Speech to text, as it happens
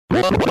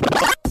The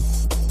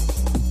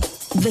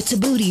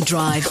Tabooty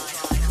Drive.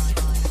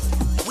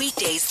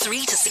 Weekdays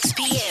 3 to 6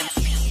 p.m.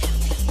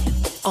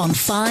 on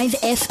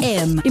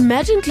 5FM.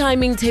 Imagine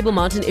climbing Table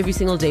Mountain every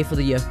single day for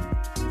the year.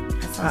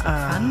 That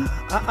sounds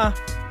like fun.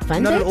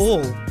 Fun Not days? at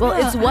all. Well,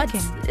 Yeah,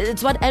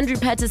 it's what Andrew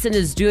Patterson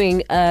is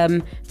doing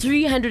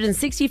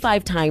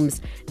 365 times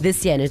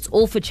this year, and it's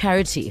all for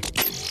charity.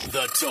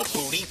 The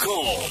Tabooty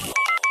Call.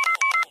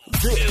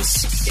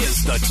 This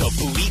is the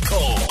Tabooty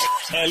Call.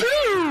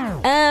 Hello.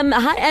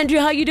 Hi Andrew,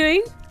 how are you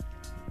doing?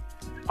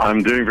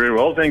 I'm doing very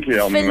well, thank you.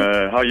 How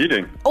are you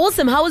doing?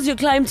 Awesome. How was your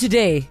climb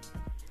today?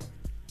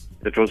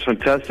 It was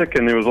fantastic,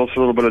 and there was also a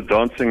little bit of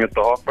dancing at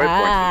the halfway point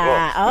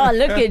as well. Oh,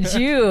 look at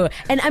you.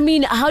 And I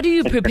mean, how do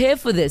you prepare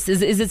for this?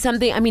 Is it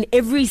something, I mean,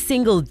 every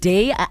single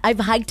day? I've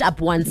hiked up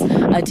once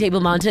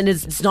Table Mountain.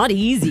 It's not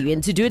easy.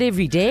 And to do it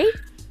every day?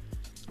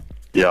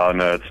 Yeah,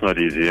 no, it's not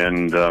easy.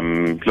 And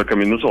look, I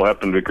mean, this all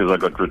happened because I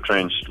got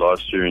retrenched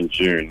last year in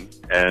June.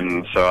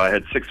 And so I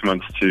had 6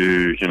 months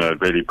to,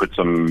 really put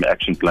some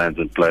action plans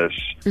in place.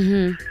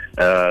 Mm-hmm.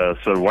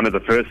 So one of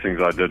the first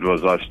things I did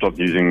was I stopped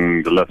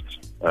using the lift.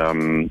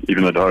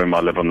 Even at home,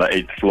 I live on the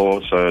 8th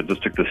floor, so I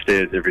just took the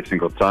stairs every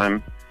single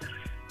time.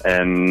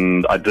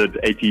 And I did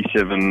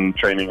 87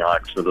 training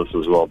hikes for this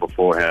as well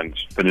beforehand,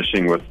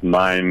 finishing with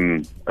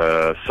 9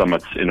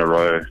 summits in a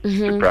row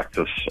to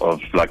practice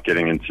of like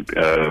getting into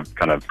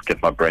kind of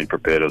get my brain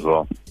prepared as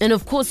well. And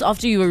of course,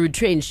 after you were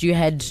retrenched, you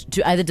had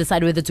to either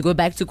decide whether to go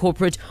back to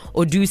corporate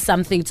or do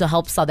something to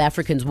help South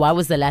Africans. Why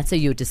was the latter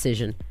your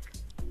decision?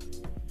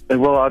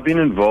 Well, I've been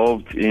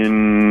involved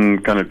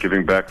in kind of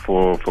giving back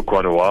for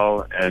quite a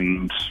while,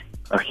 and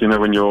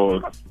when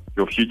your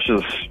future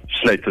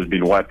slate has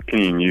been wiped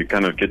clean, you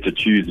kind of get to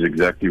choose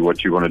exactly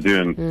what you want to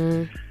do,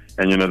 and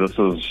this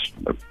was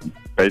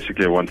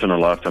basically a once in a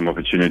lifetime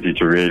opportunity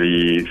to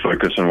really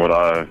focus on what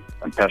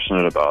I'm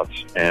passionate about,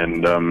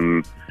 and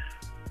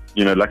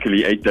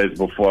luckily 8 days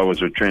before I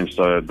was retrenched,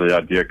 the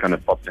idea kind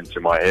of popped into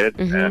my head,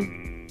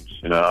 and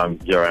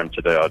here I am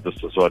today. I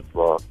just thought,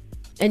 well.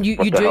 And you're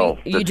Let's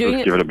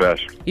doing give it a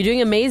bash. You're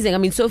doing amazing. I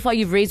mean, so far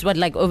you've raised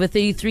like over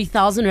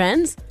 33,000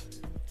 rands?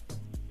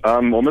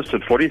 Almost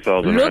at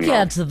 40,000. Look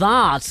at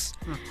that.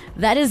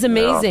 That is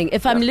amazing. Yeah.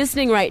 If I'm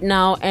listening right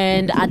now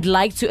and I'd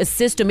like to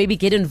assist or maybe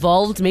get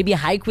involved, maybe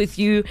hike with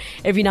you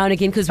every now and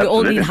again, because we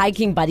all need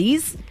hiking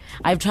buddies.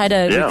 I've tried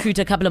to recruit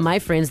a couple of my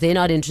friends. They're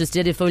not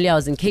interested. If only I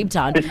was in Cape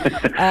Town.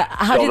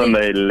 Tell them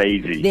they're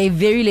lazy. They're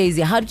very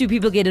lazy. How do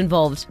people get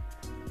involved?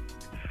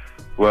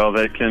 Well,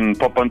 they can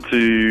pop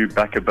onto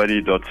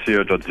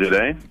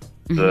backabuddy.co.za.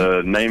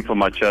 The name for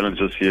my challenge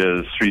this year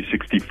is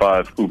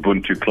 365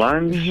 Ubuntu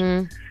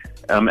Climbs.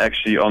 I'm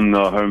actually on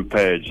the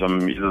homepage.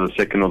 I'm either the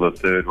second or the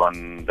third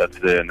one that's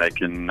there, and they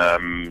can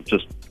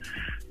just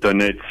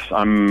donate.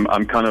 I'm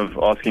kind of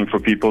asking for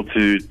people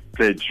to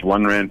pledge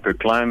R1 per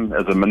climb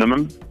as a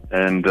minimum,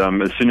 and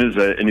as soon as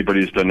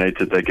anybody's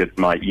donated, they get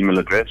my email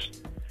address.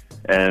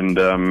 And,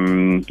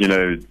 I'm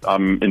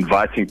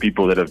inviting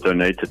people that have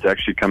donated to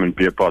actually come and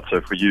be a part. So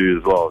for you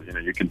as well,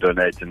 you can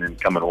donate and then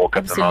come and walk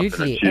up the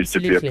mountain and choose to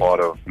be a part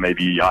of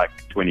maybe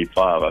hike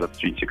 25 out of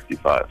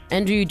 365.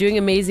 Andrew, you're doing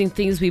amazing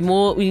things. We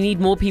need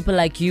more people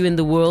like you in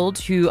the world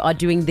who are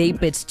doing their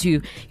bit to,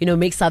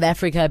 make South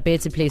Africa a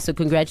better place. So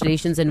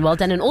congratulations and well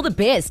done and all the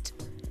best.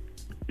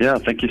 Yeah,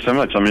 thank you so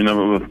much. I mean, I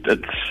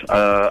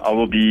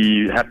will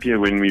be happier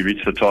when we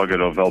reach the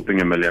target of helping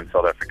 1 million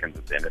South Africans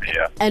at the end of the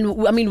year.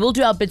 And, I mean, we'll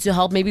do our bit to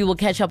help. Maybe we'll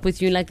catch up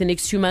with you in like the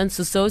next 2 months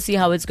or so, see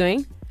how it's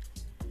going.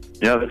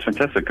 Yeah, that's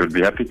fantastic. I'd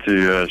be happy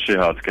to share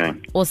how it's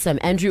going. Awesome.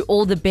 Andrew,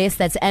 all the best.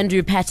 That's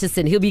Andrew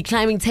Patterson. He'll be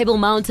climbing Table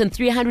Mountain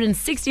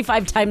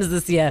 365 times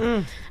this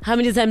year. How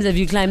many times have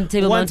you climbed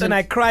Table Once, Mountain? and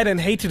I cried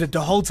and hated it the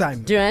whole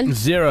time. Duran?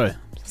 0.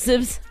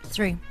 Sibs?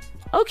 3.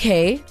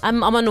 Okay.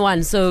 I'm on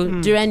 1. So,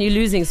 Duran, you're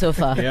losing so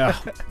far. Yeah.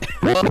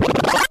 The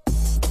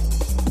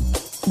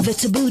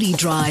Tabooty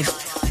Drive.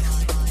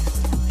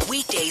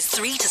 Weekdays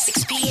 3 to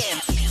 6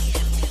 p.m.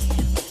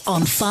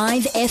 on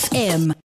 5FM.